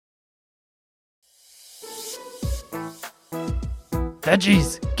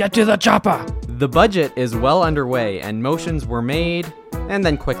Veggies, get to the chopper! The budget is well underway, and motions were made and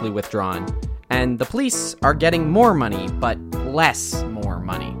then quickly withdrawn. And the police are getting more money, but less more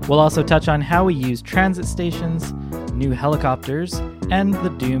money. We'll also touch on how we use transit stations, new helicopters, and the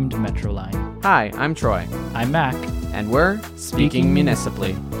doomed metro line. Hi, I'm Troy. I'm Mac. And we're Speaking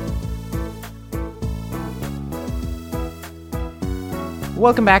Municipally.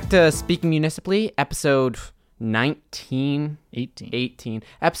 Welcome back to Speaking Municipally, episode 18.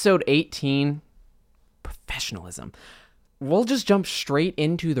 Episode 18, Professionalism. We'll just jump straight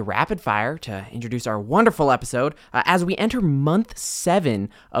into the rapid fire to introduce our wonderful episode. As we enter month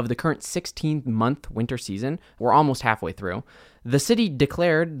 7 of the current 16-month winter season, we're almost halfway through, the city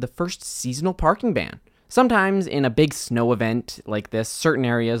declared the first seasonal parking ban. Sometimes in a big snow event like this, certain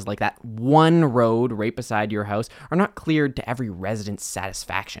areas like that one road right beside your house are not cleared to every resident's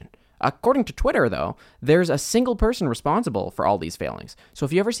satisfaction. According to Twitter, though, there's a single person responsible for all these failings. So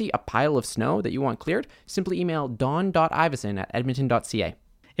if you ever see a pile of snow that you want cleared, simply email don.iveson@edmonton.ca.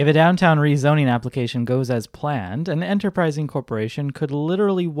 If a downtown rezoning application goes as planned, an enterprising corporation could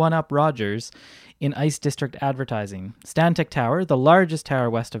literally one-up Rogers in Ice District advertising. Stantec Tower, the largest tower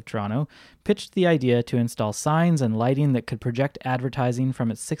west of Toronto, pitched the idea to install signs and lighting that could project advertising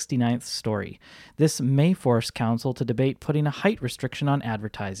from its 69th story. This may force council to debate putting a height restriction on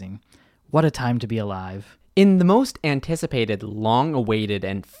advertising. What a time to be alive. In the most anticipated, long-awaited,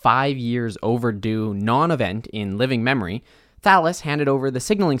 and 5 years overdue non-event in living memory, Thales handed over the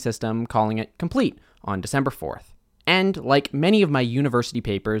signaling system, calling it complete, on December 4th. And like many of my university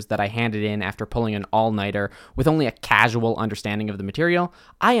papers that I handed in after pulling an all-nighter with only a casual understanding of the material,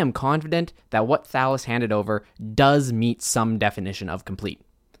 I am confident that what Thales handed over does meet some definition of complete.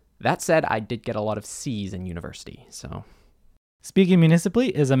 That said, I did get a lot of C's in university, so... Speaking Municipally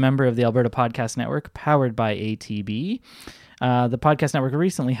is a member of the Alberta Podcast Network, powered by ATB. The Podcast Network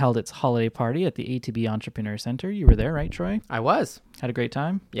recently held its holiday party at the ATB Entrepreneur Center. You were there, right, Troy? I was. Had a great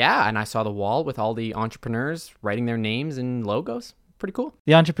time? Yeah, and I saw the wall with all the entrepreneurs writing their names and logos. Pretty cool.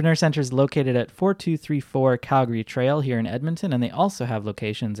 The Entrepreneur Center is located at 4234 Calgary Trail here in Edmonton, and they also have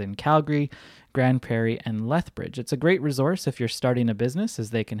locations in Calgary, Grand Prairie, and Lethbridge. It's a great resource if you're starting a business,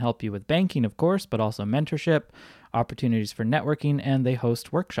 as they can help you with banking, of course, but also mentorship, opportunities for networking, and they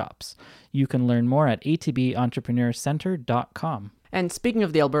host workshops. You can learn more at atbentrepreneurscenter.com. And speaking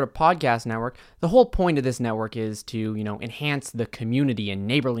of the Alberta Podcast Network, the whole point of this network is to, enhance the community and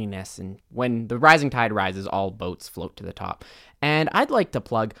neighborliness. And when the rising tide rises, all boats float to the top. And I'd like to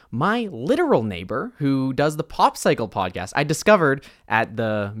plug my literal neighbor who does the Pop Cycle podcast. I discovered at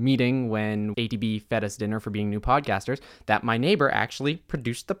the meeting when ATB fed us dinner for being new podcasters that my neighbor actually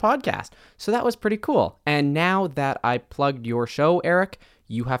produced the podcast. So that was pretty cool. And now that I plugged your show, Eric,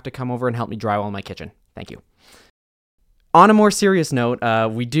 you have to come over and help me drywall my kitchen. Thank you. On a more serious note,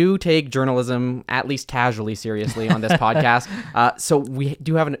 we do take journalism at least casually seriously on this podcast. So we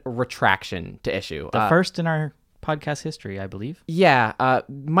do have a retraction to issue. The first in our podcast history, I believe. Yeah,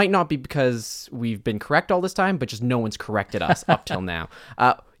 might not be because we've been correct all this time, but just no one's corrected us up till now.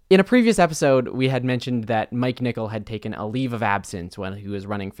 In a previous episode, we had mentioned that Mike Nickel had taken a leave of absence when he was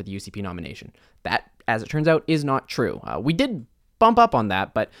running for the UCP nomination. That, as it turns out, is not true. We did bump up on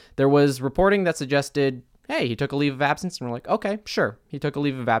that, but there was reporting that suggested, hey, he took a leave of absence, and we're like, okay, sure, he took a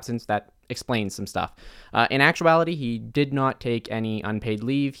leave of absence. That explains some stuff. In actuality, he did not take any unpaid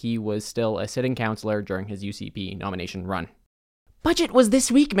leave. He was still a sitting councillor during his UCP nomination run. Budget was this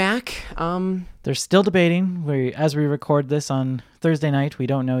week, Mac. They're still debating. As we record this on Thursday night, we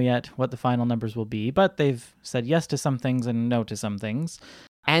don't know yet what the final numbers will be, but they've said yes to some things and no to some things.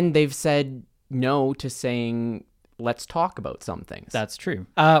 And they've said no to saying, let's talk about some things. That's true.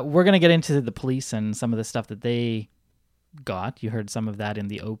 We're going to get into the police and some of the stuff that they got. You heard some of that in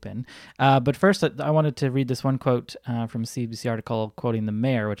the open. But first, I wanted to read this one quote from a CBC article quoting the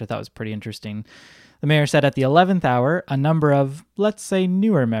mayor, which I thought was pretty interesting. The mayor said, at the 11th hour, a number of, let's say,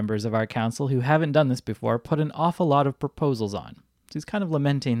 newer members of our council who haven't done this before put an awful lot of proposals on. So he's kind of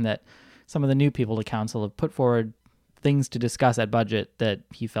lamenting that some of the new people to council have put forward things to discuss at budget that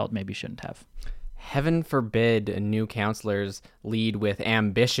he felt maybe shouldn't have. Heaven forbid new councillors lead with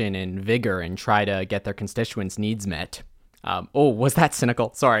ambition and vigor and try to get their constituents' needs met. Was that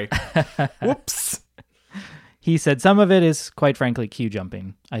cynical? Sorry. Whoops. He said some of it is, quite frankly, queue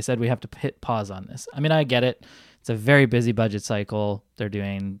jumping. I said we have to hit pause on this. I mean, I get it. It's a very busy budget cycle. They're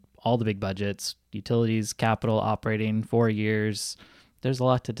doing all the big budgets, utilities, capital, operating, 4 years. There's a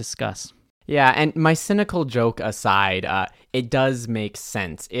lot to discuss. Yeah, and my cynical joke aside, it does make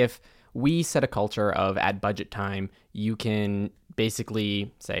sense. If we set a culture of at budget time, you can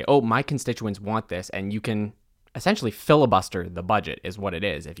basically say, oh, my constituents want this, and you can essentially filibuster the budget is what it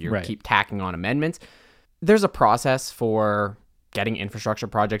is if you Right. keep tacking on amendments. There's a process for getting infrastructure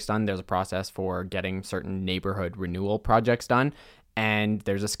projects done. There's a process for getting certain neighborhood renewal projects done. And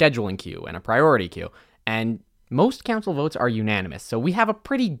there's a scheduling queue and a priority queue. And most council votes are unanimous. So we have a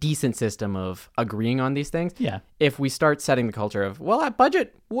pretty decent system of agreeing on these things. Yeah. If we start setting the culture of, well, at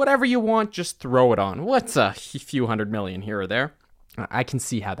budget, whatever you want, just throw it on. What's a few $100 million here or there? I can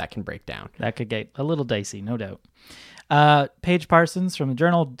see how that can break down. That could get a little dicey, no doubt. Paige Parsons from the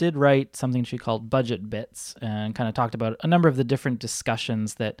Journal did write something she called Budget Bits and kind of talked about a number of the different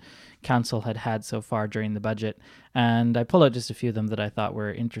discussions that council had had so far during the budget. And I pulled out just a few of them that I thought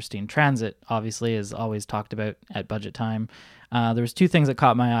were interesting. Transit, obviously, is always talked about at budget time. There was two things that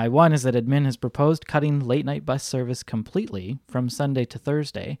caught my eye. One is that admin has proposed cutting late night bus service completely from Sunday to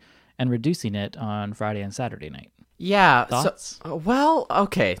Thursday and reducing it on Friday and Saturday night. Yeah. Thoughts?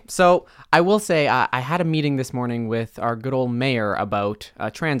 Okay. So I will say I had a meeting this morning with our good old mayor about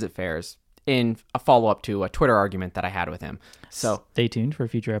transit fares in a follow-up to a Twitter argument that I had with him. So Stay tuned for a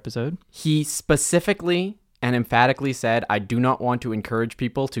future episode. he specifically and emphatically said, I do not want to encourage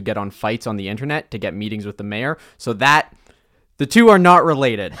people to get on fights on the internet to get meetings with the mayor. So that the two are not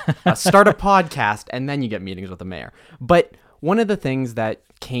related. Start a podcast and then you get meetings with the mayor. But one of the things that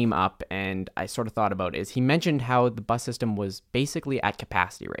came up and I sort of thought about is he mentioned how the bus system was basically at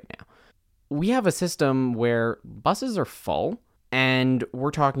capacity right now. We have a system where buses are full and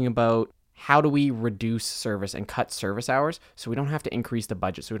we're talking about how do we reduce service and cut service hours so we don't have to increase the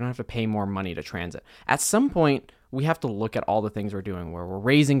budget, so we don't have to pay more money to transit. At some point, we have to look at all the things we're doing where we're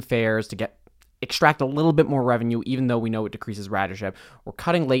raising fares to extract a little bit more revenue, even though we know it decreases ridership. We're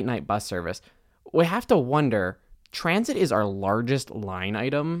cutting late night bus service. We have to wonder, transit is our largest line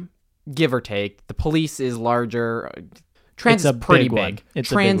item, give or take. The police is larger. Transit's pretty big.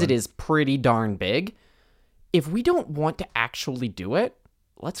 Transit is pretty darn big. If we don't want to actually do it,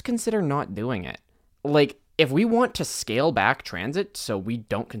 let's consider not doing it. Like, if we want to scale back transit so we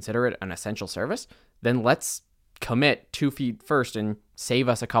don't consider it an essential service, then let's commit 2 feet first and save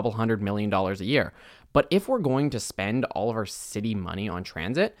us a couple $100 million a year. But if we're going to spend all of our city money on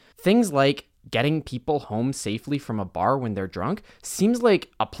transit, things like getting people home safely from a bar when they're drunk seems like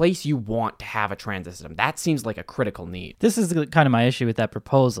a place you want to have a transit system. That seems like a critical need. This is kind of my issue with that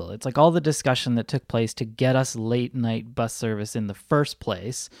proposal. It's like all the discussion that took place to get us late night bus service in the first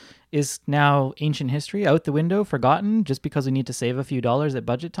place is now ancient history, out the window, forgotten, just because we need to save a few dollars at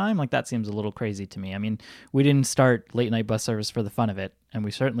budget time. Like, that seems a little crazy to me. I mean, we didn't start late night bus service for the fun of it, and we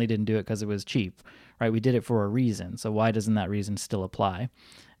certainly didn't do it because it was cheap, right? We did it for a reason. So why doesn't that reason still apply?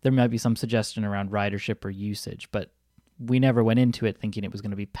 There might be some suggestion around ridership or usage, but we never went into it thinking it was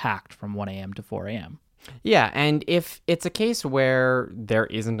going to be packed from 1 a.m. to 4 a.m. Yeah, and if it's a case where there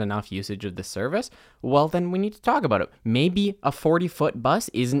isn't enough usage of the service, well, then we need to talk about it. Maybe a 40-foot bus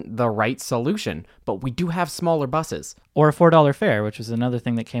isn't the right solution, but we do have smaller buses. Or a $4 fare, which was another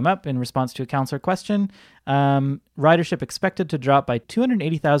thing that came up in response to a counselor question. Ridership expected to drop by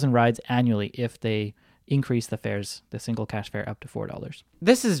 280,000 rides annually if they increase the fares, the single cash fare, up to $4.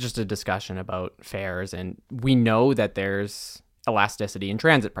 This is just a discussion about fares, and we know that there's elasticity in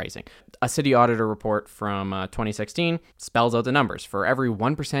transit pricing. A city auditor report from 2016 spells out the numbers. For every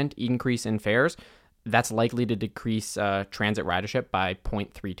 1% increase in fares, that's likely to decrease transit ridership by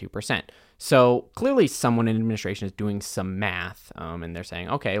 0.32%. So clearly someone in administration is doing some math, and they're saying,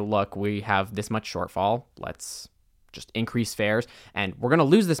 okay, look, we have this much shortfall. Let's just increase fares, and we're going to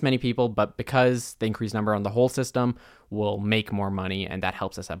lose this many people, but because the increased number on the whole system will make more money, and that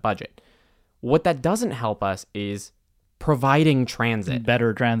helps us at budget. What that doesn't help us is providing transit.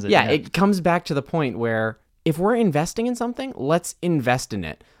 Better transit. Yeah, it comes back to the point where if we're investing in something, let's invest in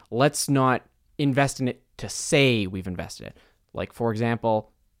it. Let's not invest in it to say we've invested it. Like, for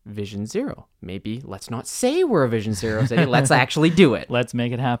example, Vision Zero. Maybe let's not say we're a Vision Zero city. Let's actually do it. Let's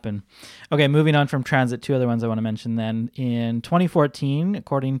make it happen. Okay, moving on from transit, two other ones I want to mention then. In 2014,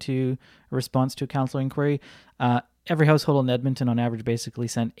 according to a response to a council inquiry, every household in Edmonton on average basically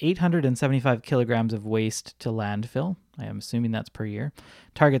sent 875 kilograms of waste to landfill. I am assuming that's per year.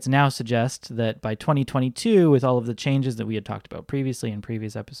 Targets now suggest that by 2022, with all of the changes that we had talked about previously in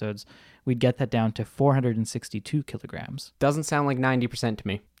previous episodes, we'd get that down to 462 kilograms. Doesn't sound like 90% to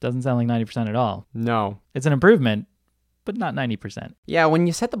me. Doesn't sound like 90% at all. No. It's an improvement, but not 90%. Yeah, when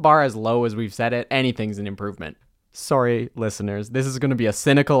you set the bar as low as we've set it, anything's an improvement. Sorry, listeners. This is going to be a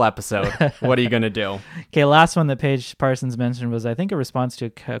cynical episode. What are you going to do? Okay, last one that Paige Parsons mentioned was, I think, a response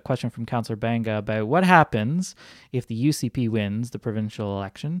to a question from Councillor Banga about what happens if the UCP wins the provincial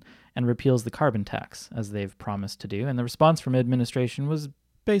election and repeals the carbon tax, as they've promised to do. And the response from administration was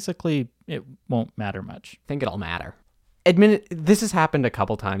basically it won't matter much. I think it'll matter. This has happened a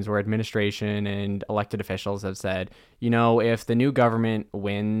couple times where administration and elected officials have said, if the new government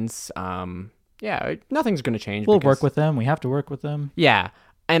wins, nothing's going to change. We'll work with them. We have to work with them. Yeah.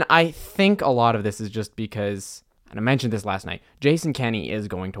 And I think a lot of this is just because, and I mentioned this last night, Jason Kenney is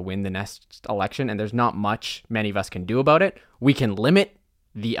going to win the next election, and there's not much many of us can do about it. We can limit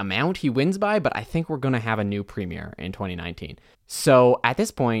the amount he wins by, but I think we're going to have a new premier in 2019. So at this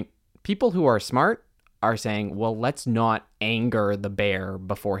point, people who are smart are saying, well, let's not anger the bear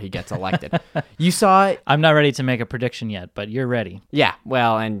before he gets elected. You saw it. I'm not ready to make a prediction yet, but you're ready. Yeah,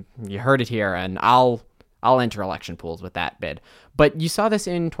 well, and you heard it here, and I'll enter election pools with that bid. But you saw this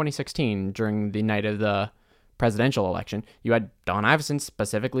in 2016 during the night of the presidential election. You had Don Iveson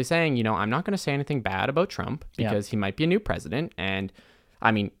specifically saying, I'm not going to say anything bad about Trump because he might be a new president. And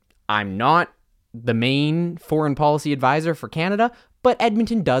I mean, I'm not the main foreign policy advisor for Canada, but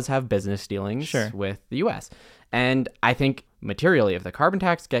Edmonton does have business dealings with the U.S. And I think materially, if the carbon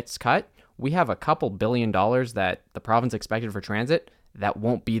tax gets cut, we have a couple $2 billion that the province expected for transit that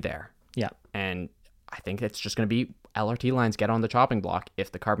won't be there. Yeah. And I think it's just going to be LRT lines get on the chopping block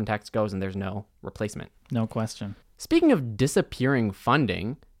if the carbon tax goes and there's no replacement. No question. Speaking of disappearing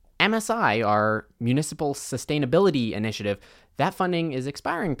funding, MSI, our Municipal Sustainability Initiative, that funding is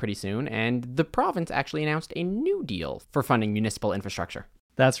expiring pretty soon, and the province actually announced a new deal for funding municipal infrastructure.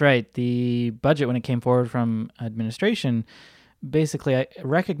 That's right. The budget, when it came forward from administration, basically I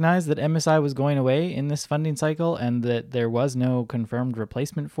recognized that MSI was going away in this funding cycle and that there was no confirmed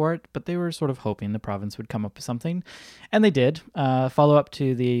replacement for it, but they were sort of hoping the province would come up with something. And they did. Follow up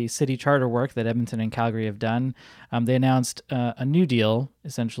to the city charter work that Edmonton and Calgary have done. They announced a new deal,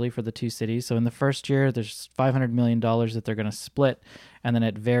 essentially, for the two cities. So in the first year, there's $500 million that they're going to split, and then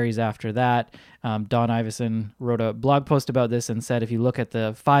it varies after that. Don Iveson wrote a blog post about this and said if you look at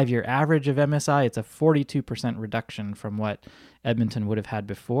the 5-year average of MSI, it's a 42% reduction from what Edmonton would have had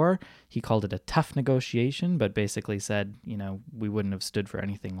before. He called it a tough negotiation, but basically said, we wouldn't have stood for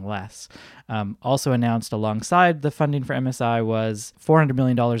anything less. Also announced alongside the funding for MSI was $400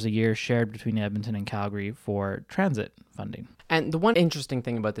 million a year shared between Edmonton and Calgary for transit funding. And the one interesting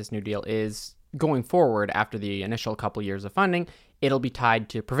thing about this new deal is going forward after the initial couple years of funding, it'll be tied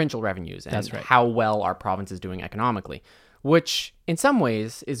to provincial revenues and how well our province is doing economically, which in some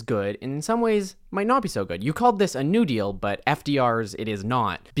ways is good and in some ways might not be so good. You called this a new deal, but FDR's it is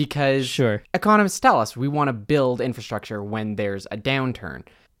not, because economists tell us we want to build infrastructure when there's a downturn.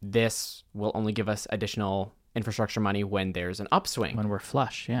 This will only give us additional infrastructure money when there's an upswing. When we're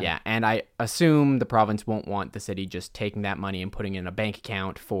flush, Yeah, and I assume the province won't want the city just taking that money and putting it in a bank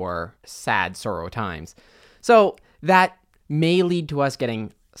account for sad sorrow times. So that may lead to us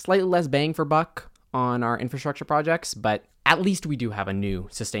getting slightly less bang for buck on our infrastructure projects, but at least we do have a new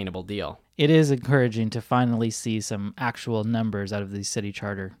sustainable deal. It is encouraging to finally see some actual numbers out of these city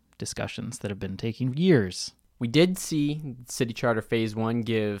charter discussions that have been taking years. We did see City Charter Phase 1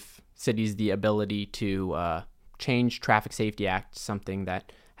 give cities the ability to change Traffic Safety Act, something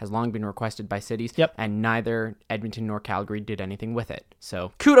that has long been requested by cities, and neither Edmonton nor Calgary did anything with it.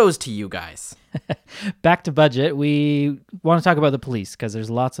 So kudos to you guys. Back to budget, we want to talk about the police because there's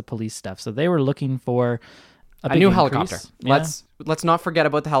lots of police stuff. So they were looking for a new increase. Helicopter. Yeah. Let's not forget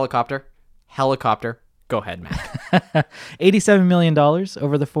about the helicopter. Go ahead, Matt. $87 million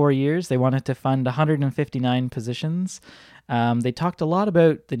over the 4 years. They wanted to fund 159 positions. They talked a lot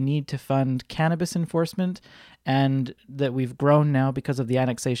about the need to fund cannabis enforcement and that we've grown now because of the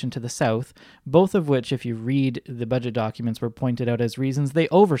annexation to the south, both of which, if you read the budget documents, were pointed out as reasons they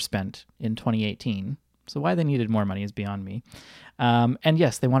overspent in 2018. So why they needed more money is beyond me. And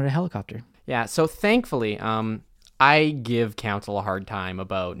yes, they wanted a helicopter. Yeah, so thankfully, I give council a hard time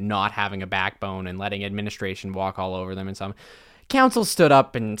about not having a backbone and letting administration walk all over them and some. Council stood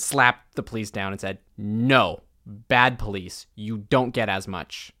up and slapped the police down and said, no, bad police, you don't get as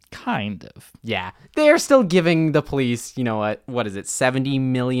much. Kind of. Yeah. They're still giving the police, what is it, $70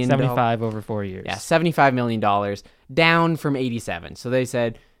 million? 75 over 4 years. Yeah, $75 million, down from 87. So they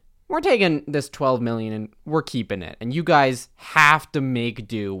said, we're taking this $12 million and we're keeping it. And you guys have to make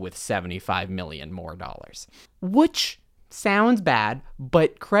do with $75 million more dollars. Which sounds bad,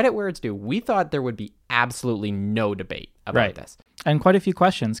 but credit where it's due. We thought there would be absolutely no debate about this. And quite a few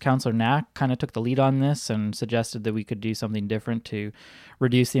questions. Councillor Knack kind of took the lead on this and suggested that we could do something different to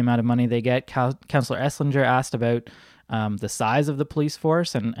reduce the amount of money they get. Councillor Esslinger asked about the size of the police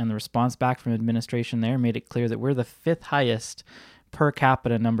force, and the response back from administration there made it clear that we're the 5th highest per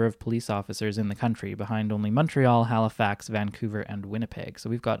capita number of police officers in the country, behind only Montreal, Halifax, Vancouver, and Winnipeg. So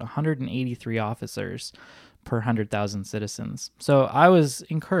we've got 183 officers per 100,000 citizens. So I was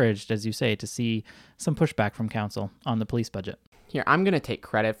encouraged, as you say, to see some pushback from council on the police budget. Here, I'm going to take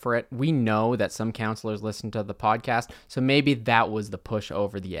credit for it. We know that some counselors listen to the podcast, so maybe that was the push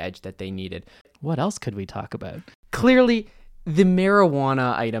over the edge that they needed. What else could we talk about? Clearly, the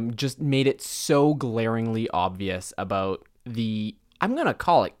marijuana item just made it so glaringly obvious about the, I'm going to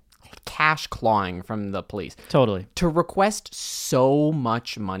call it cash clawing from the police. Totally. To request so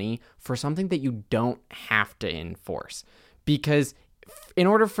much money for something that you don't have to enforce. Because in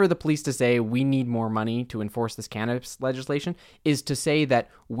order for the police to say we need more money to enforce this cannabis legislation is to say that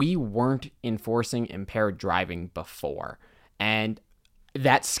we weren't enforcing impaired driving before. And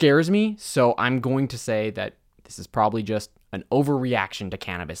that scares me. So I'm going to say that this is probably just an overreaction to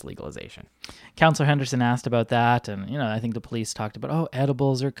cannabis legalization. Councillor Henderson asked about that, and I think the police talked about,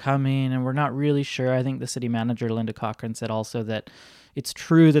 edibles are coming, and we're not really sure. I think the city manager, Linda Cochran, said also that it's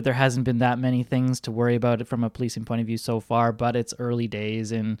true that there hasn't been that many things to worry about it from a policing point of view so far, but it's early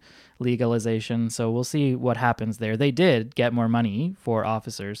days in legalization, so we'll see what happens there. They did get more money for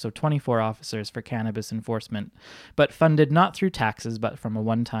officers, so 24 officers for cannabis enforcement, but funded not through taxes, but from a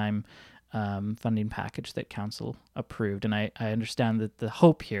one-time funding package that council approved. And I understand that the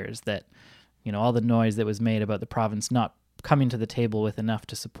hope here is that, all the noise that was made about the province not coming to the table with enough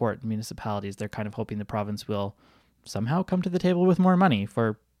to support municipalities, they're kind of hoping the province will somehow come to the table with more money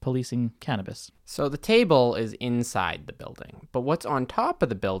for policing cannabis. So the table is inside the building, but what's on top of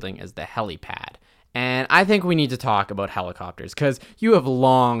the building is the helipad. And I think we need to talk about helicopters, because you have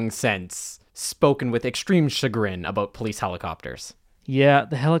long since spoken with extreme chagrin about police helicopters. Yeah,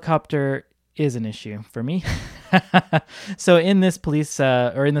 the helicopter is an issue for me. So in this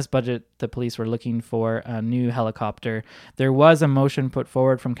in this budget, the police were looking for a new helicopter. There was a motion put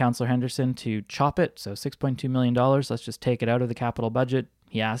forward from Councillor Henderson to chop it, so $6.2 million. Let's just take it out of the capital budget.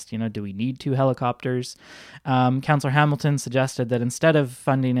 He asked, do we need 2 helicopters? Councillor Hamilton suggested that instead of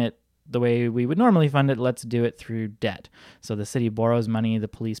funding it the way we would normally fund it, let's do it through debt. So the city borrows money, the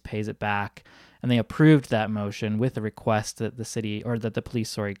police pays it back. And they approved that motion with a request that the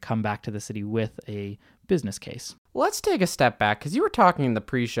police come back to the city with a business case. Let's take a step back, because you were talking in the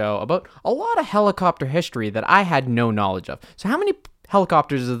pre-show about a lot of helicopter history that I had no knowledge of. So how many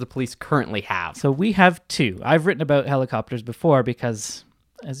helicopters does the police currently have? So we have 2. I've written about helicopters before because,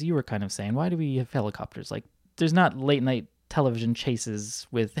 as you were kind of saying, why do we have helicopters? Like, there's not late night television chases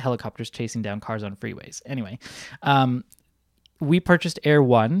with helicopters chasing down cars on freeways. Anyway, we purchased Air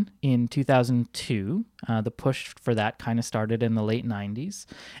One in 2002. The push for that kind of started in the late 90s.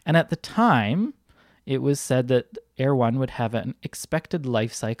 And at the time, it was said that Air One would have an expected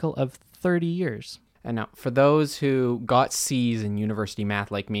life cycle of 30 years. And now, for those who got C's in university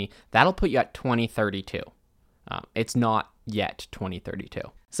math like me, that'll put you at 2032. It's not yet 2032.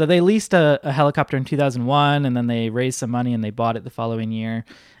 So they leased a helicopter in 2001, and then they raised some money and they bought it the following year.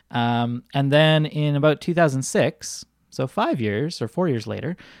 And then in about 2006... So 5 years or 4 years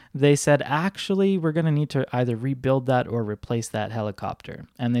later, they said, actually, we're going to need to either rebuild that or replace that helicopter.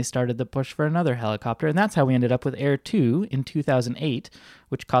 And they started the push for another helicopter. And that's how we ended up with Air 2 in 2008,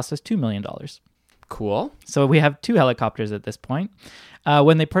 which cost us $2 million. Cool. So we have 2 helicopters at this point.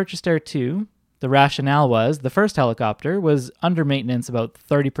 When they purchased Air 2, the rationale was the first helicopter was under maintenance about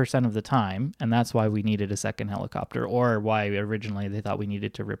 30% of the time. And that's why we needed a second helicopter, or why originally they thought we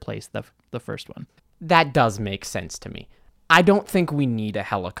needed to replace the first one. That does make sense to me. I don't think we need a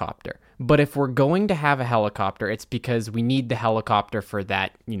helicopter, but if we're going to have a helicopter, it's because we need the helicopter for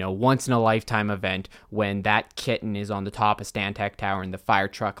that, once in a lifetime event when that kitten is on the top of Stantec Tower and the fire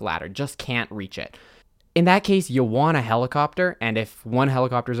truck ladder just can't reach it. In that case, you want a helicopter, and if one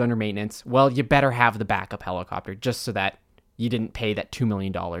helicopter is under maintenance, well, you better have the backup helicopter just so that you didn't pay that $2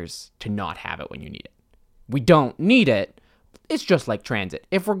 million to not have it when you need it. We don't need it. It's just like transit.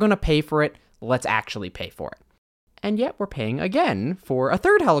 If we're going to pay for it, let's actually pay for it. And yet we're paying again for a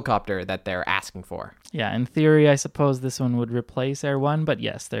third helicopter that they're asking for. Yeah, in theory, I suppose this one would replace Air One, but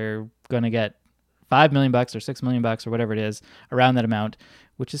yes, they're going to get $5 million or $6 million or whatever it is, around that amount,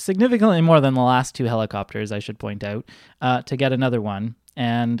 which is significantly more than the last 2 helicopters, I should point out, to get another one.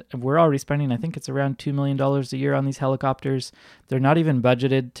 And we're already spending, I think it's around $2 million a year on these helicopters. They're not even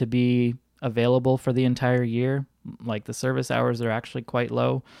budgeted to be available for the entire year. Like, the service hours are actually quite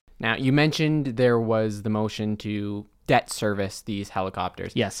low. Now, you mentioned there was the motion to debt service these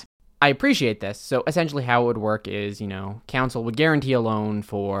helicopters. Yes. I appreciate this. So essentially how it would work is, council would guarantee a loan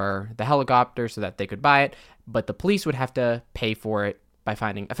for the helicopter so that they could buy it, but the police would have to pay for it by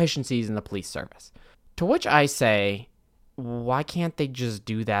finding efficiencies in the police service. To which I say, why can't they just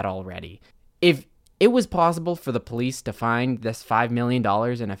do that already? If it was possible for the police to find this $5 million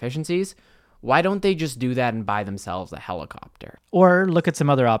in efficiencies, Why don't they just do that and buy themselves a helicopter? Or look at some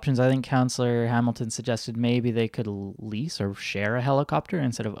other options. I think Councillor Hamilton suggested maybe they could lease or share a helicopter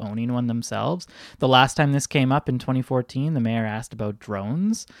instead of owning one themselves. The last time this came up in 2014, the mayor asked about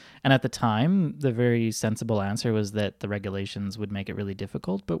drones. And at the time, the very sensible answer was that the regulations would make it really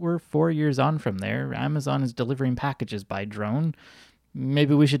difficult. But we're 4 years on from there. Amazon is delivering packages by drone.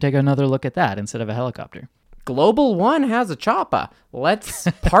 Maybe we should take another look at that instead of a helicopter. Global One has a chopper. Let's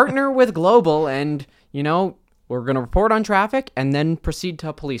partner with Global and, we're going to report on traffic and then proceed to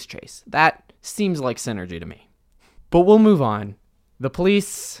a police chase. That seems like synergy to me. But we'll move on. The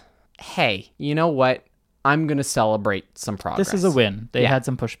police, hey, you know what? I'm going to celebrate some progress. This is a win. They had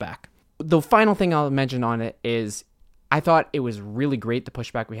some pushback. The final thing I'll mention on it is I thought it was really great, the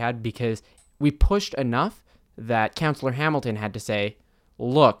pushback we had, because we pushed enough that Councillor Hamilton had to say,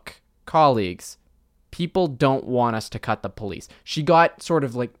 look, colleagues, people don't want us to cut the police. She got sort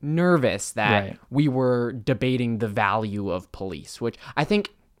of like nervous that we were debating the value of police, which I think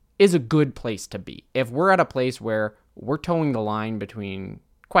is a good place to be. If we're at a place where we're towing the line between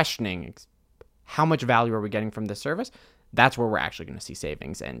questioning how much value are we getting from this service, that's where we're actually going to see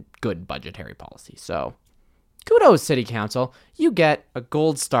savings and good budgetary policy. So kudos, City Council. You get a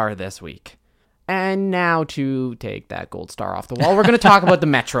gold star this week. And now to take that gold star off the wall, we're going to talk about the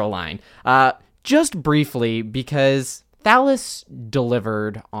Metro line. Just briefly, because Thales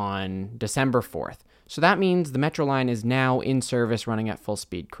delivered on December 4th. So that means the Metro line is now in service running at full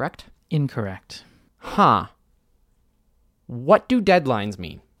speed, correct? Incorrect. Huh. What do deadlines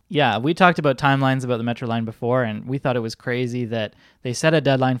mean? Yeah, we talked about timelines about the Metro line before, and we thought it was crazy that they set a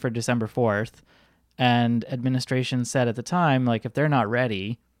deadline for December 4th, and administration said at the time, like, if they're not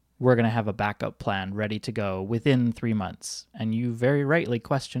ready, we're going to have a backup plan ready to go within 3 months. And you very rightly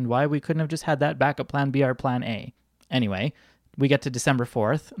questioned why we couldn't have just had that backup plan be our plan A. Anyway, we get to December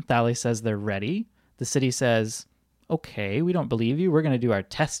 4th. Thales says they're ready. The city says, okay, we don't believe you. We're going to do our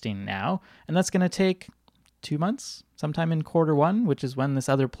testing now. And that's going to take 2 months, sometime in Q1, which is when this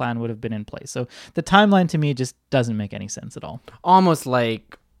other plan would have been in place. So the timeline to me just doesn't make any sense at all. Almost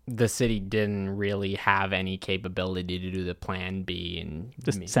like the city didn't really have any capability to do the plan B. And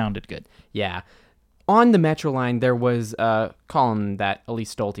just sounded good. Yeah. On the Metro line, there was a column that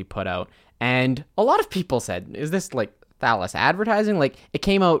Elise Stolte put out, and a lot of people said, is this like Thales advertising? Like, it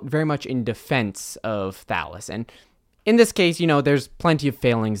came out very much in defense of Thales. And in this case, there's plenty of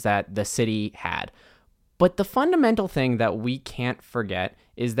failings that the city had. But the fundamental thing that we can't forget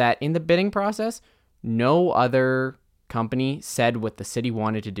is that in the bidding process, no other company said what the city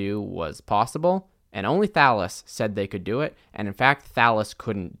wanted to do was possible, and only Thales said they could do it, and in fact, Thales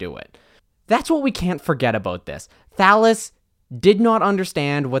couldn't do it. That's what we can't forget about this. Thales did not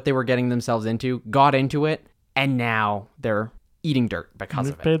understand what they were getting themselves into, got into it, and now they're eating dirt because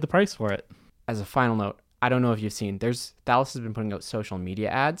of it. Paid the price for it. As a final note, I don't know if you've seen, Thales has been putting out social media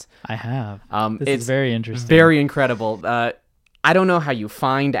ads. I have. It's very interesting. Very incredible. I don't know how you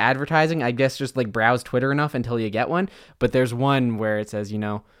find advertising. I guess just like browse Twitter enough until you get one. But there's one where it says,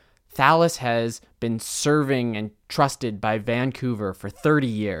 Thales has been serving and trusted by Vancouver for 30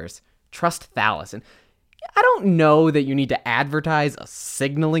 years. Trust Thales. And I don't know that you need to advertise a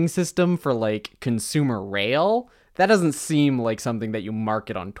signaling system for like consumer rail. That doesn't seem like something that you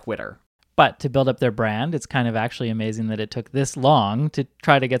market on Twitter. But to build up their brand, it's kind of actually amazing that it took this long to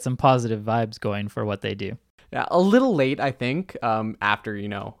try to get some positive vibes going for what they do. Yeah, a little late, I think, after,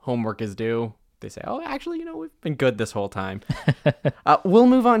 homework is due. They say, oh, actually, we've been good this whole time. We'll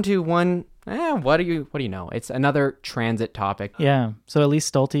move on to one, what do you know? It's another transit topic. Yeah, so Elise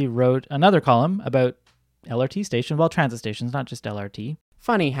Stolte wrote another column about LRT stations, transit stations, not just LRT.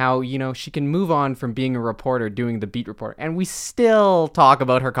 Funny how, she can move on from being a reporter doing the beat report, and we still talk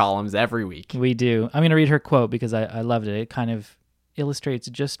about her columns every week. We do. I'm going to read her quote because I loved it. It kind of illustrates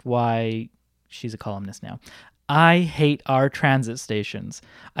just why she's a columnist now. I hate our transit stations.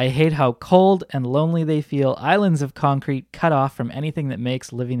 I hate how cold and lonely they feel, islands of concrete cut off from anything that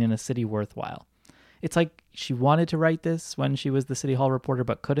makes living in a city worthwhile. It's like she wanted to write this when she was the City Hall reporter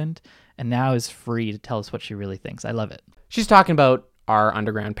but couldn't, and now is free to tell us what she really thinks. I love it. She's talking about our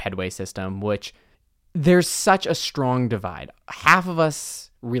underground pedway system, which there's such a strong divide. Half of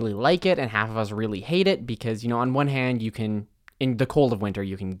us really like it and half of us really hate it because, on one hand, you can, in the cold of winter,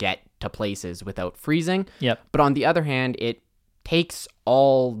 you can get to places without freezing. Yep. But on the other hand, it takes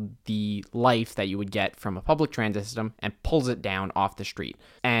all the life that you would get from a public transit system and pulls it down off the street.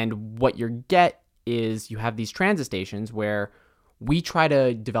 And what you get is you have these transit stations where we try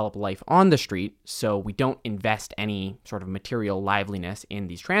to develop life on the street, so we don't invest any sort of material liveliness in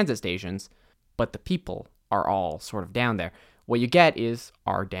these transit stations, but the people are all sort of down there. what you get is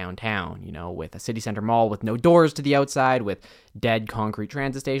our downtown, with a city center mall with no doors to the outside, with dead concrete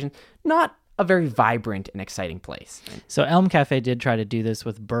transit stations. Not a very vibrant and exciting place. So Elm Cafe did try to do this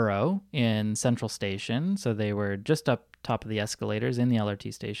with Burrow in Central Station. So they were just up top of the escalators in the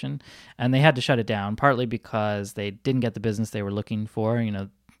LRT station, and they had to shut it down, partly because they didn't get the business they were looking for.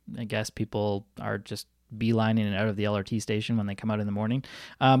 I guess people are just beelining and out of the LRT station when they come out in the morning,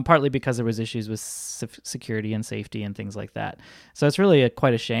 partly because there was issues with security and safety and things like that. So it's really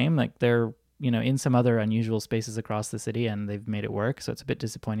quite a shame. Like they're in some other unusual spaces across the city, and they've made it work. So it's a bit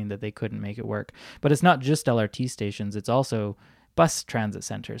disappointing that they couldn't make it work. But it's not just LRT stations. It's also bus transit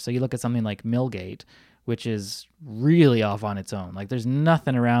centers. So you look at something like Millgate, which is really off on its own. Like there's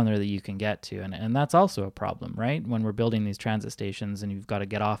nothing around there that you can get to. And that's also a problem, right? When we're building these transit stations and you've got to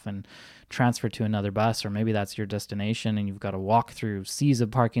get off and transfer to another bus, or maybe that's your destination and you've got to walk through seas of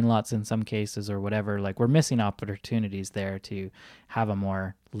parking lots in some cases or whatever. Like we're missing opportunities there to have a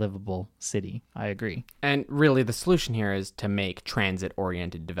more livable city. I agree. And really the solution here is to make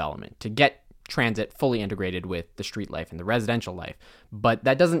transit-oriented development, to get transit fully integrated with the street life and the residential life. But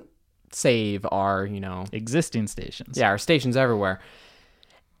that doesn't save our, existing stations. Yeah, our stations everywhere.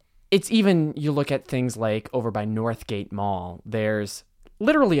 It's even, you look at things like over by Northgate Mall, there's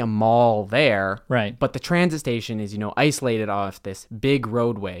literally a mall there. Right. But the transit station is, isolated off this big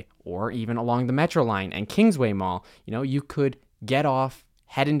roadway, or even along the Metro line and Kingsway Mall. You could get off,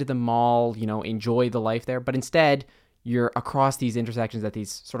 head into the mall, enjoy the life there. But instead, you're across these intersections at these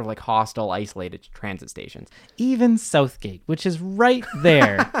sort of like hostile, isolated transit stations. Even Southgate, which is right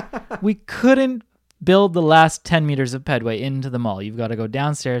there, we couldn't build the last 10 meters of pedway into the mall. You've got to go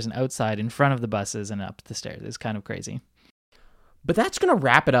downstairs and outside in front of the buses and up the stairs. It's kind of crazy. But that's going to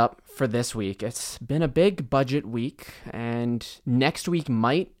wrap it up for this week. It's been a big budget week, and next week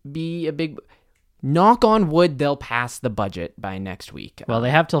might be a big... Knock on wood, they'll pass the budget by next week. Well,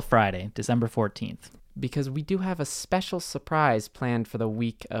 they have till Friday, December 14th. Because we do have a special surprise planned for the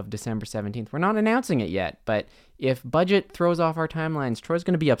week of December 17th. We're not announcing it yet, but if budget throws off our timelines, Troy's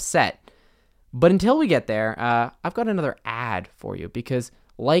going to be upset. But until we get there, I've got another ad for you, because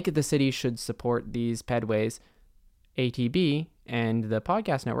like the city should support these pedways, ATB and the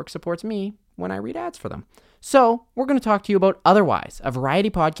podcast network supports me when I read ads for them. So we're going to talk to you about Otherwise, a variety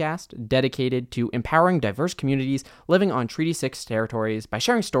podcast dedicated to empowering diverse communities living on Treaty 6 territories by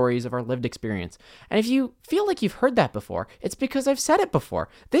sharing stories of our lived experience. And if you feel like you've heard that before, it's because I've said it before.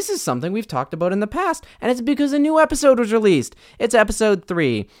 This is something we've talked about in the past, and it's because a new episode was released. It's episode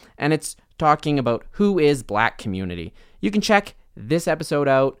 3, and it's talking about who is Black community. You can check this episode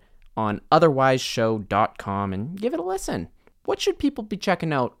out on otherwiseshow.com and give it a listen. What should people be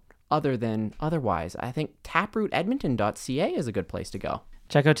checking out other than Otherwise? I think taprootedmonton.ca is a good place to go.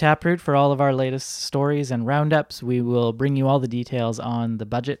 Check out Taproot for all of our latest stories and roundups. We will bring you all the details on the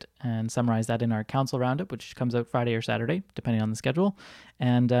budget and summarize that in our council roundup, which comes out Friday or Saturday, depending on the schedule.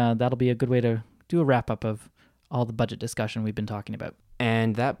 And that'll be a good way to do a wrap-up of all the budget discussion we've been talking about.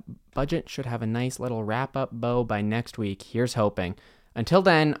 And that budget should have a nice little wrap-up bow by next week. Here's hoping. Until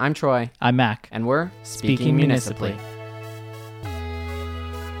then, I'm Troy. I'm Mac. And we're Speaking Municipally.